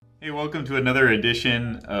Hey, welcome to another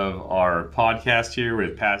edition of our podcast here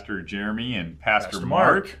with Pastor Jeremy and Pastor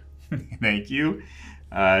Mark. Thank you.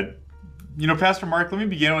 Pastor Mark, let me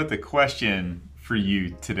begin with a question for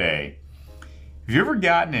you today. Have you ever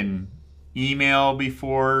gotten an email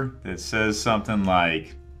before that says something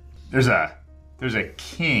like, there's a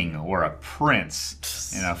king or a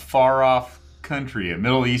prince in a far-off country, a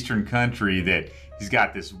Middle Eastern country, that he's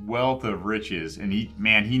got this wealth of riches, and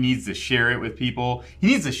he needs to share it with people. He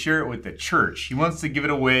needs to share it with the church. He wants to give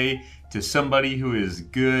it away to somebody who is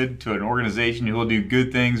good, to an organization who will do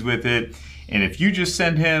good things with it. And if you just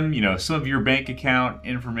send him, some of your bank account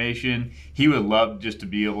information, he would love just to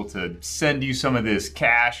be able to send you some of this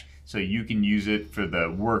cash so you can use it for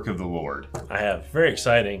the work of the Lord. I have. Very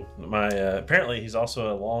exciting. My apparently he's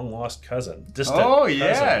also a long-lost cousin. Distant cousin.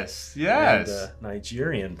 Yes. And,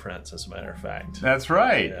 Nigerian prince, as a matter of fact. That's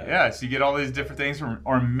right. Yeah, so you get all these different things from,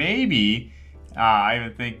 or maybe, I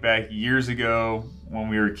even think back years ago when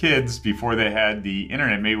we were kids, before they had the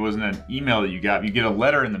internet, maybe it wasn't an email that you get a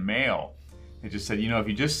letter in the mail. It just said, if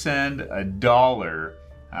you just send $1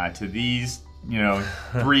 to these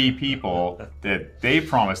 3 people, that they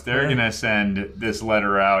promise they're going to send this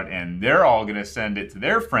letter out, and they're all going to send it to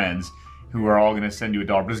their friends, who are all going to send you $1.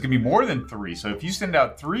 But it's going to be more than 3. So if you send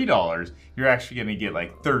out $3, you're actually going to get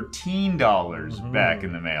like $13 back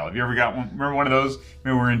in the mail. Have you ever got one? Remember one of those?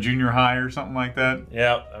 Maybe we're in junior high or something like that.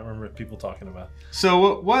 Yeah, I remember people talking about.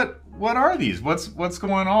 So what are these? What's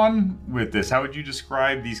going on with this? How would you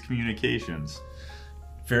describe these communications?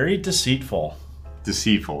 Very deceitful.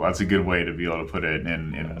 Deceitful. That's a good way to be able to put it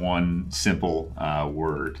in one simple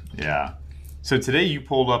word. Yeah. So today you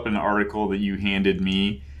pulled up an article that you handed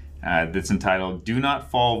me that's entitled, "Do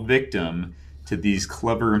Not Fall Victim to These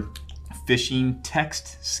Clever Phishing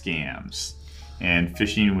Text Scams." And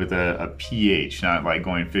fishing with a PH, not like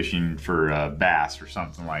going fishing for bass or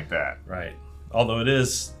something like that. Right. Although it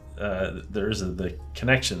is, there is the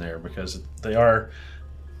connection there, because they are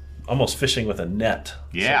almost fishing with a net,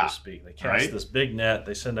 so to speak. They cast this big net,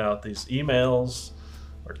 they send out these emails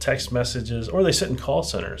or text messages, or they sit in call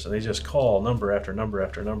centers and they just call number after number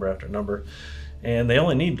after number after number, and they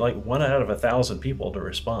only need like 1 out of 1,000 people to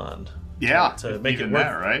respond. To make it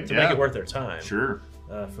worth make it worth their time. Sure.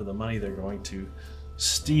 For the money they're going to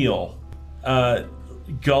steal.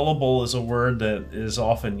 Gullible is a word that is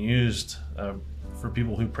often used for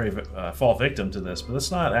people who fall victim to this, but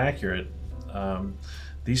it's not accurate.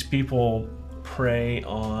 These people prey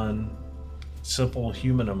on simple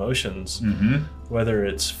human emotions, whether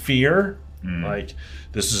it's fear, like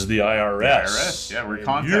this is the IRS. Yeah, we're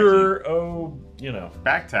contacting. You're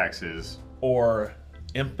back taxes. Or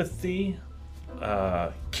empathy,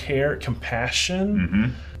 care,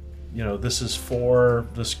 compassion. This is for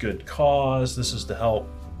this good cause. This is to help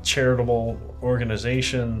charitable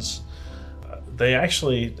organizations.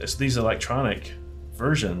 These electronic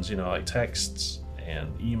versions, like texts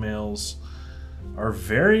and emails, are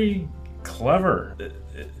very clever.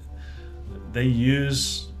 They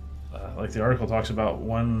use, like the article talks about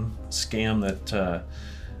one scam that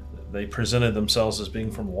they presented themselves as being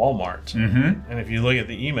from Walmart. And if you look at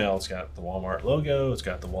the email, it's got the Walmart logo, it's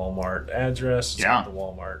got the Walmart address, it's got the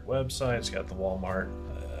Walmart website, it's got the Walmart,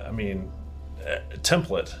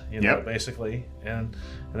 template, basically. And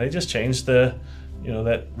they just changed the,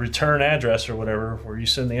 that return address or whatever, where you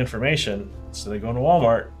send the information. Instead of going to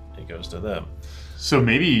Walmart, it goes to them. So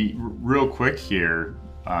maybe real quick here,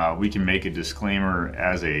 we can make a disclaimer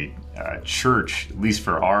as a church, at least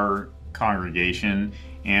for our congregation,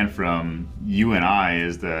 and from you and I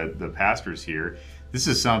as the pastors here. This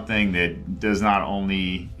is something that does not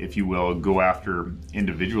only, if you will, go after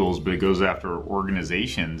individuals, but it goes after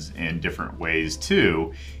organizations in different ways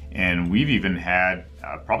too. And we've even had,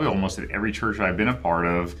 probably almost at every church I've been a part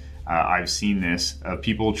of, I've seen this,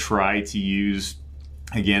 people try to use,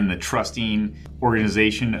 again, the trusting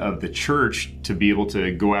organization of the church to be able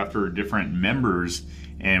to go after different members.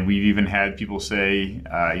 And we've even had people say,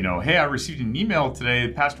 hey, I received an email today.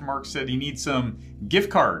 Pastor Mark said he needs some gift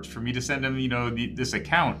cards for me to send him, this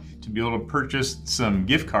account to be able to purchase some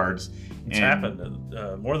gift cards. It's happened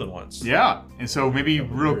more than once. Yeah, and so maybe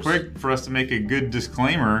real quick for us to make a good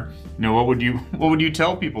disclaimer, what would you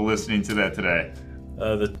tell people listening to that today?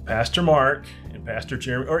 That Pastor Mark and Pastor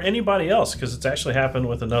Jeremy, or anybody else, because it's actually happened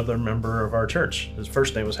with another member of our church. His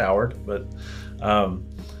first name was Howard, but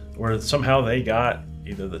where somehow they got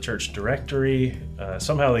either the church directory,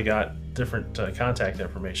 somehow they got different contact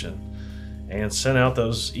information, and sent out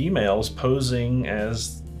those emails posing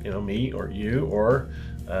as me or you or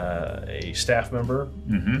a staff member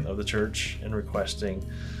of the church, and requesting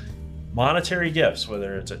monetary gifts,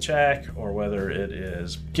 whether it's a check or whether it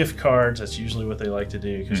is gift cards. That's usually what they like to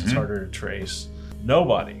do because it's harder to trace.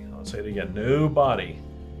 Nobody, I'll say it again, nobody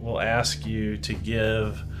will ask you to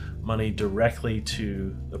give money directly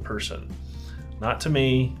to the person. Not to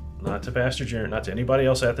me, not to Pastor Jared, not to anybody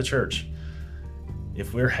else at the church.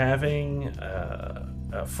 If we're having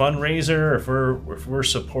a fundraiser, if we're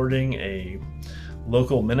supporting a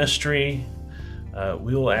local ministry,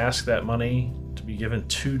 we will ask that money to be given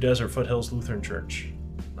to Desert Foothills Lutheran Church,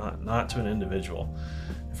 not to an individual.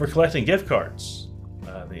 If we're collecting gift cards,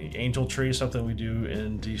 the Angel Tree is something we do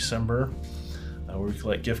in December, where we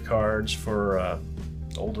collect gift cards for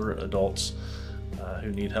older adults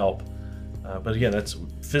who need help. But again, that's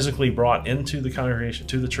physically brought into the congregation,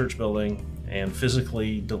 to the church building, and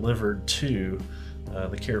physically delivered to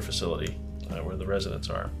the care facility where the residents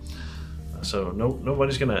are. So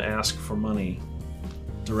nobody's going to ask for money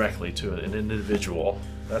directly to an individual.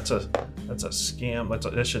 That's a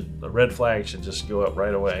scam. A red flag should just go up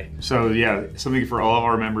right away. So yeah, something for all of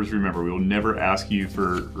our members. Remember, we will never ask you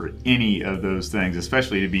for any of those things,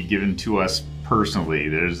 especially to be given to us personally.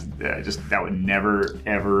 There's that would never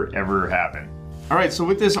ever happen. All right, so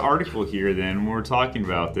with this article here, then, when we're talking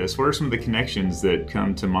about this, what are some of the connections that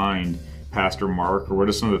come to mind, Pastor Mark, or what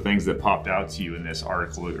are some of the things that popped out to you in this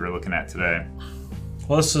article that we're looking at today?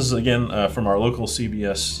 Well, this is, again, from our local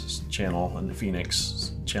CBS channel in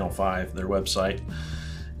Phoenix, Channel 5, their website.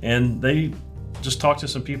 And they just talked to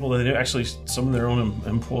some people that actually, some of their own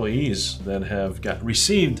employees that have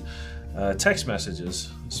received text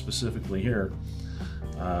messages, specifically here.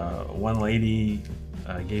 One lady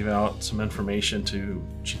gave out some information to,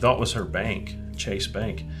 she thought was her bank, Chase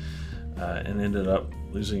Bank, and ended up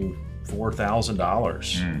losing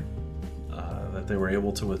 $4,000 that they were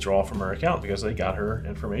able to withdraw from her account because they got her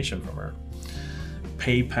information from her.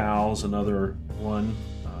 PayPal's another one.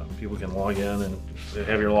 People can log in and they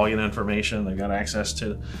have your login information. They've got access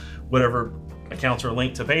to whatever accounts are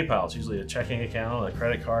linked to PayPal. It's usually a checking account, a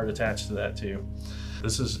credit card attached to that too.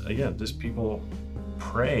 This is, again, just people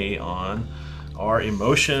prey on our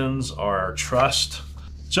emotions, our trust,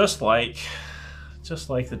 just like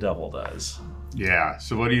the devil does. Yeah.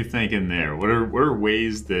 So what do you think in there? What are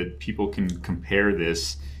ways that people can compare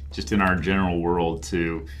this just in our general world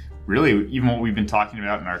to really even what we've been talking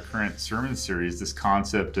about in our current sermon series, this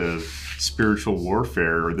concept of spiritual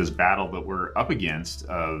warfare, or this battle that we're up against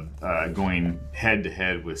of going head to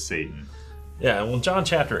head with Satan? Yeah. Well, in John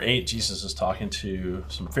chapter 8, Jesus is talking to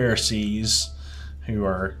some Pharisees who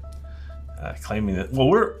are claiming that,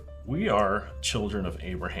 well, we are children of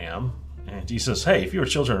Abraham. And Jesus says, hey, if you were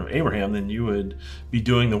children of Abraham, then you would be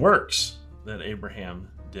doing the works that Abraham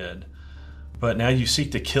did. But now you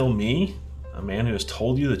seek to kill me, a man who has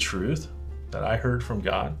told you the truth that I heard from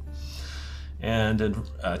God. And in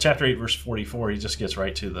chapter 8, verse 44, he just gets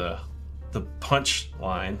right to the punch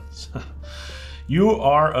line. You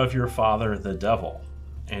are of your father, the devil,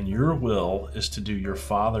 and your will is to do your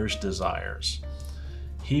father's desires.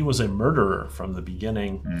 He was a murderer from the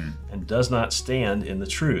beginning and does not stand in the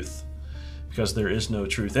truth, because there is no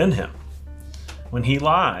truth in him. When he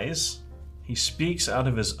lies, he speaks out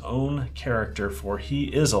of his own character, for he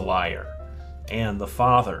is a liar and the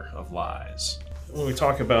father of lies. When we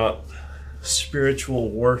talk about spiritual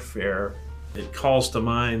warfare, it calls to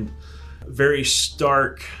mind very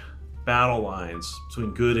stark battle lines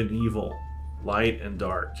between good and evil, light and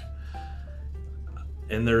dark.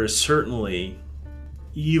 And there is certainly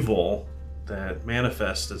evil that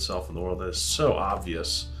manifests itself in the world that is so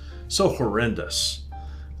obvious, so horrendous,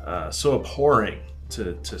 so abhorring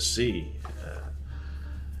to see.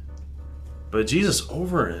 But Jesus,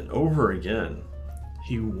 over and over again,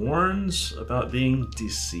 he warns about being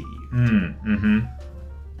deceived.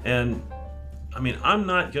 And I mean, I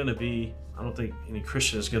don't think any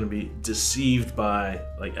Christian is going to be deceived by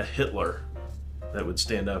like a Hitler that would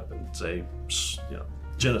stand up and say,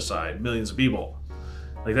 genocide, millions of people.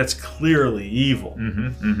 Like, that's clearly evil.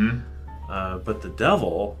 But the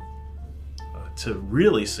devil, to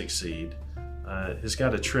really succeed, has got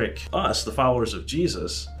to trick us, the followers of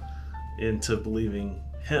Jesus, into believing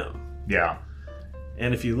him. Yeah.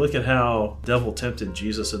 And if you look at how the devil tempted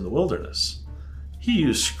Jesus in the wilderness, he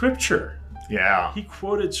used scripture. Yeah. He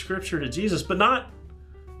quoted scripture to Jesus, but not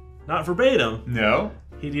verbatim. No.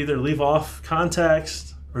 He'd either leave off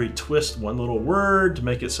context or he'd twist one little word to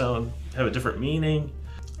make it have a different meaning.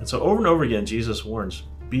 And so over and over again, Jesus warns,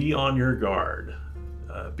 be on your guard.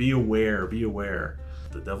 Be aware.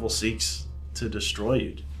 The devil seeks to destroy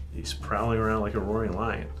you. He's prowling around like a roaring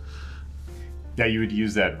lion. Yeah, you would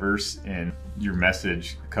use that verse in your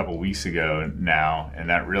message a couple weeks ago now, and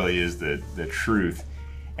that really is the truth.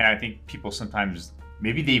 And I think people sometimes,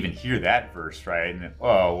 maybe they even hear that verse, right? And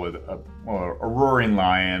oh, with a roaring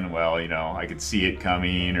lion, well, I could see it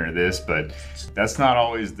coming or this, but that's not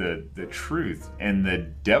always the truth. And the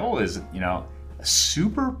devil is, a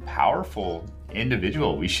super powerful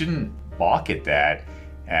individual. We shouldn't balk at that.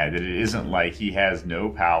 That it isn't like he has no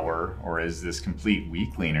power or is this complete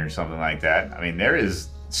weakling or something like that. I mean, there is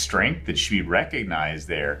strength that should be recognized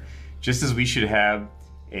there, just as we should have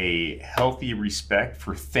a healthy respect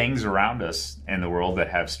for things around us in the world that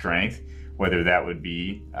have strength, whether that would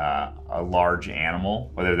be a large animal,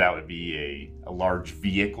 whether that would be a large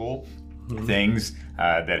vehicle, things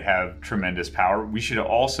that have tremendous power. We should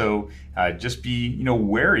also just be,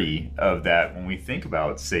 wary of that when we think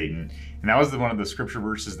about Satan. And that was one of the scripture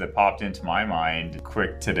verses that popped into my mind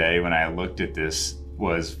quick today when I looked at this,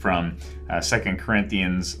 was from 2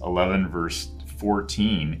 Corinthians 11, verse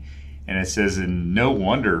 14. And it says, "And no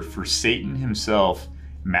wonder, for Satan himself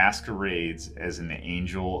masquerades as an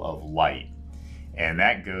angel of light." And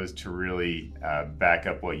that goes to really back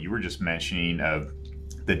up what you were just mentioning of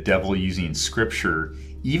the devil using scripture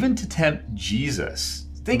even to tempt Jesus.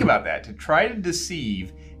 Think about that. To try to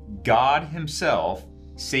deceive God himself,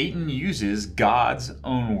 Satan uses God's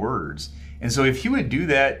own words. And so if he would do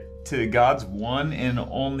that to God's one and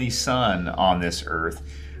only Son on this earth,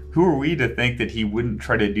 who are we to think that he wouldn't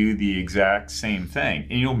try to do the exact same thing?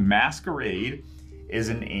 And masquerade is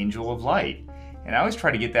an angel of light. And I always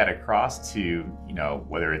try to get that across to,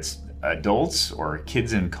 whether it's adults or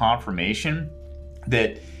kids in confirmation,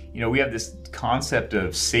 that, we have this concept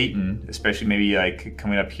of Satan, especially maybe like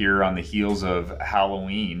coming up here on the heels of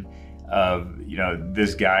Halloween, of,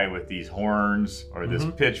 this guy with these horns or this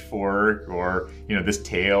pitchfork or, this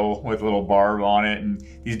tail with a little barb on it, and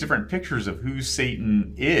these different pictures of who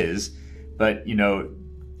Satan is. But,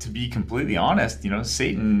 to be completely honest,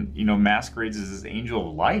 Satan, masquerades as this angel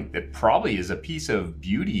of light that probably is a piece of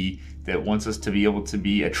beauty that wants us to be able to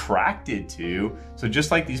be attracted to. So just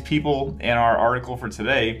like these people in our article for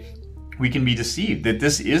today, we can be deceived that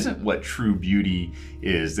this isn't what true beauty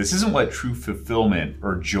is. This isn't what true fulfillment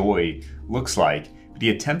or joy looks like. But he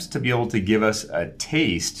attempts to be able to give us a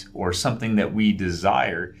taste or something that we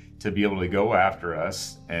desire to be able to go after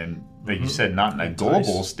us. And like you said, not in a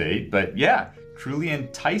gullible state, but truly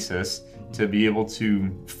entice us to be able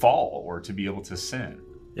to fall or to be able to sin.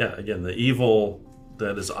 Yeah, again, the evil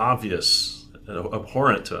that is obvious and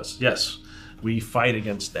abhorrent to us. Yes, we fight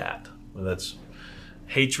against that. Whether that's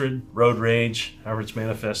hatred, road rage, however it's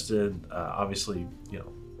manifested, obviously,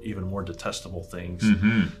 even more detestable things,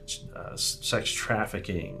 sex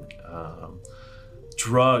trafficking,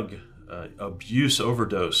 drug abuse,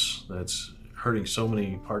 overdose that's hurting so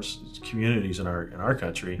many communities in our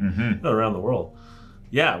country, around the world.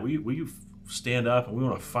 Yeah, we stand up and we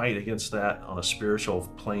want to fight against that on a spiritual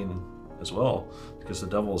plane as well, because the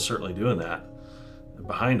devil is certainly doing that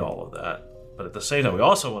behind all of that. But at the same time, we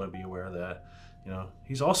also want to be aware that,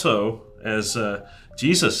 he's also, as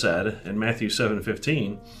Jesus said in Matthew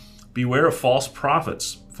 7:15, beware of false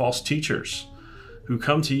prophets, false teachers, who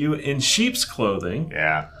come to you in sheep's clothing,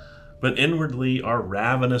 but inwardly are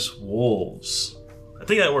ravenous wolves. I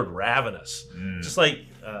think that word ravenous, just like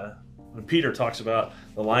when Peter talks about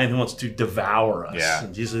the lion who wants to devour us.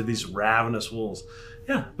 And these are these ravenous wolves.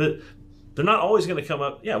 Yeah, but they're not always going to come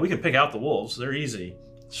up. Yeah, we can pick out the wolves. They're easy.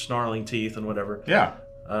 Snarling teeth and whatever.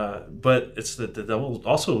 But it's that the devil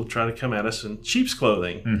also try to come at us in sheep's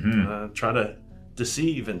clothing, try to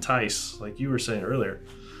deceive, entice, like you were saying earlier.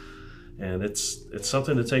 And it's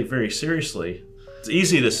something to take very seriously. It's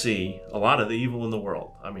easy to see a lot of the evil in the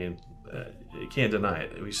world. I mean, you can't deny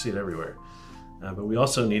it. We see it everywhere. But we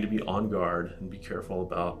also need to be on guard and be careful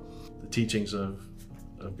about the teachings of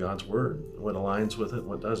God's word, what aligns with it,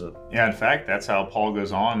 what doesn't. Yeah, in fact, that's how Paul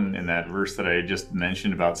goes on in that verse that I just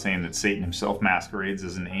mentioned about saying that Satan himself masquerades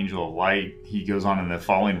as an angel of light. He goes on in the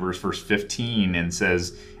following verse 15, and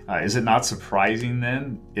says, is it not surprising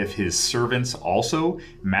then if his servants also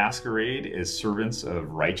masquerade as servants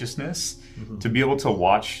of righteousness? To be able to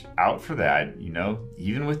watch out for that,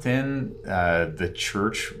 even within the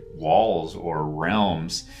church walls or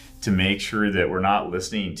realms, to make sure that we're not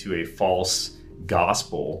listening to a false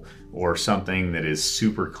gospel or something that is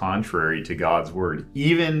super contrary to God's word,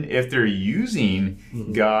 even if they're using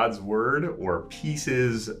God's word or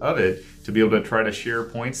pieces of it to be able to try to share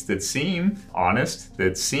points that seem honest,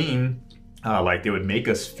 that seem like they would make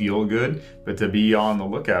us feel good, but to be on the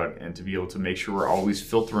lookout and to be able to make sure we're always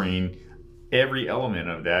filtering every element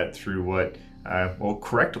of that through what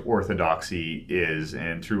correct orthodoxy is,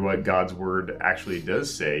 and through what God's word actually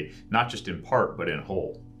does say, not just in part, but in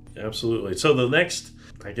whole. Absolutely. So the next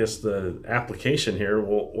I guess the application here,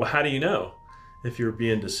 well, how do you know if you're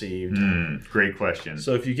being deceived? Great question.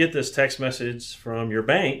 So if you get this text message from your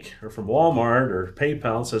bank or from Walmart or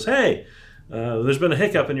PayPal and says, hey, there's been a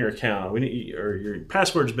hiccup in your account, or your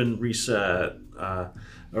password's been reset,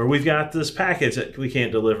 or we've got this package that we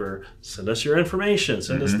can't deliver, send us your information,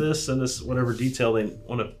 send us this, send us whatever detail they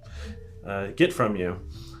want to get from you.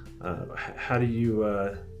 How do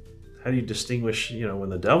you distinguish, when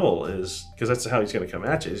the devil is, because that's how he's going to come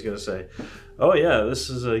at you. He's going to say, oh yeah, this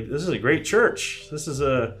is a great church. This is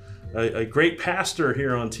a great pastor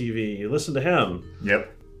here on TV. Listen to him.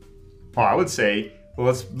 Yep. Well, I would say,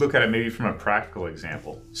 let's look at it maybe from a practical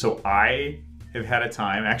example. So I have had a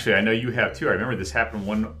time, actually I know you have too. I remember this happened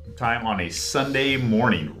one time on a Sunday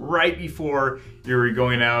morning, right before you were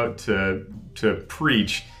going out to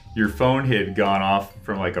preach. Your phone had gone off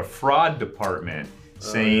from like a fraud department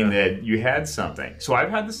saying that you had something. So I've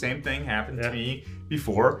had the same thing happen to me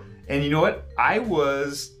before. And you know what? I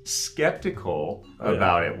was skeptical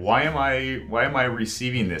about it. Why am I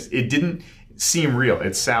receiving this? It didn't seem real.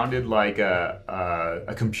 It sounded like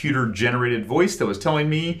a computer generated voice that was telling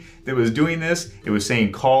me that was doing this. It was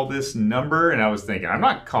saying, call this number. And I was thinking, I'm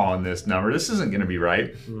not calling this number. This isn't going to be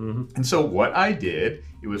right. And so what I did,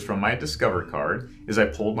 it was from my Discover card, is I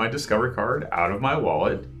pulled my Discover card out of my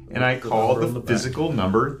wallet and I called the physical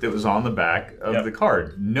number that was on the back of the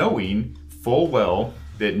card, knowing full well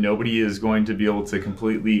that nobody is going to be able to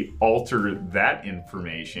completely alter that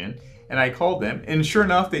information. And I called them, and sure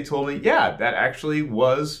enough, they told me, yeah, that actually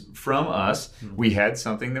was from us. We had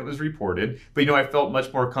something that was reported. But I felt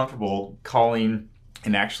much more comfortable calling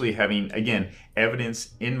and actually having, again, evidence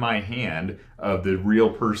in my hand of the real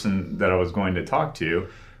person that I was going to talk to.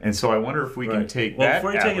 And so I wonder if we can take that.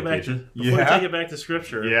 Before you take it back to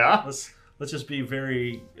Scripture, let's just be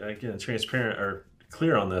very transparent or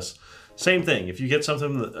clear on this. Same thing. If you get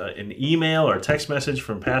something, an email or a text message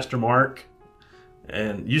from Pastor Mark,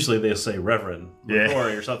 and usually they'll say Reverend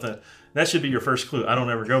Corey or something, that should be your first clue. I don't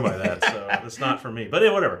ever go by that, so it's not for me. But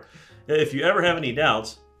whatever. If you ever have any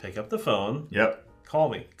doubts, pick up the phone. Yep. Call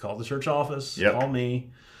me. Call the church office. Yep. Call me.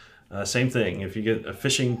 Same thing. If you get a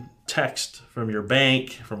phishing text from your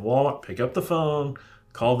bank, from Walmart, pick up the phone.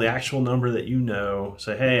 Call the actual number that you know.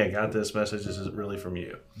 Say, hey, I got this message. This isn't really from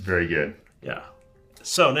you. Very good. Yeah.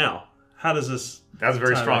 So now, how does this... That's a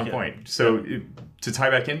very strong point. So to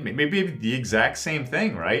tie back in, maybe the exact same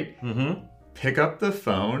thing, right? Pick up the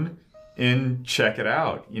phone and check it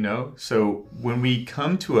out, So when we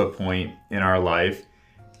come to a point in our life,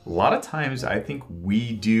 a lot of times I think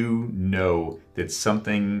we do know that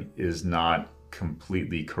something is not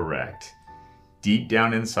completely correct. Deep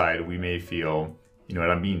down inside, we may feel,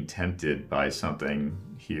 I'm being tempted by something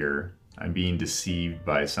here. I'm being deceived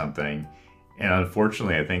by something. And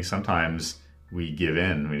unfortunately, I think sometimes we give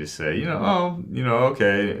in. We just say,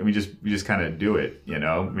 okay. And we just kind of do it,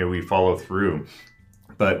 Maybe we follow through.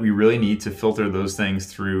 But we really need to filter those things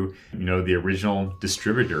through, the original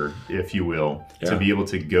distributor, if you will, to be able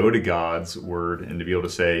to go to God's Word and to be able to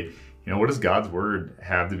say, what does God's Word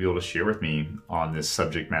have to be able to share with me on this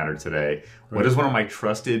subject matter today? Right. What does one of my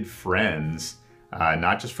trusted friends,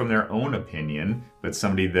 not just from their own opinion, but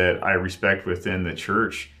somebody that I respect within the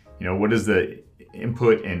church, what is the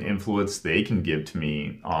input and influence they can give to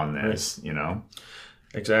me on this,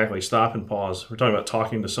 Exactly. Stop and pause. We're talking about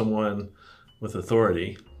talking to someone with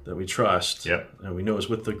authority that we trust. And we know is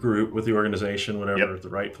with the group, with the organization, whatever, the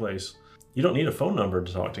right place. You don't need a phone number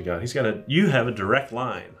to talk to God. You have a direct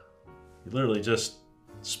line. You literally just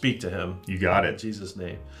speak to him. You got it. In Jesus'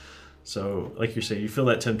 name. So like you say, you feel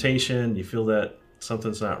that temptation, you feel that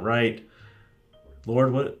something's not right.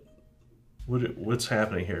 Lord, what's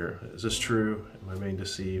happening here? Is this true? Am I being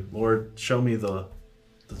deceived? Lord, show me the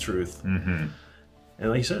truth. And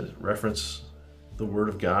like you said, reference the Word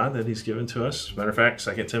of God that he's given to us. As a matter of fact,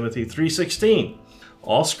 2 Timothy 3:16.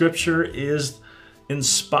 All Scripture is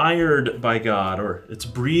inspired by God, or it's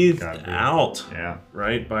breathed out,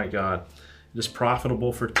 right, by God. It is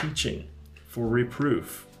profitable for teaching, for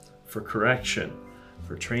reproof, for correction,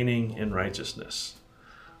 for training in righteousness.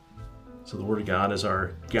 So the Word of God is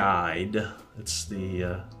our guide.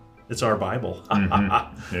 It's our Bible.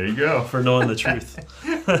 There you go. For knowing the truth.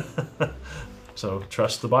 So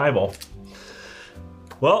trust the Bible.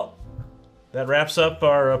 Well, that wraps up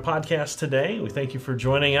our podcast today. We thank you for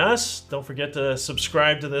joining us. Don't forget to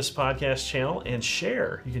subscribe to this podcast channel and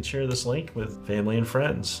share. You can share this link with family and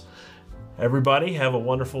friends. Everybody, have a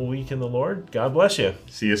wonderful week in the Lord. God bless you.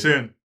 See you soon.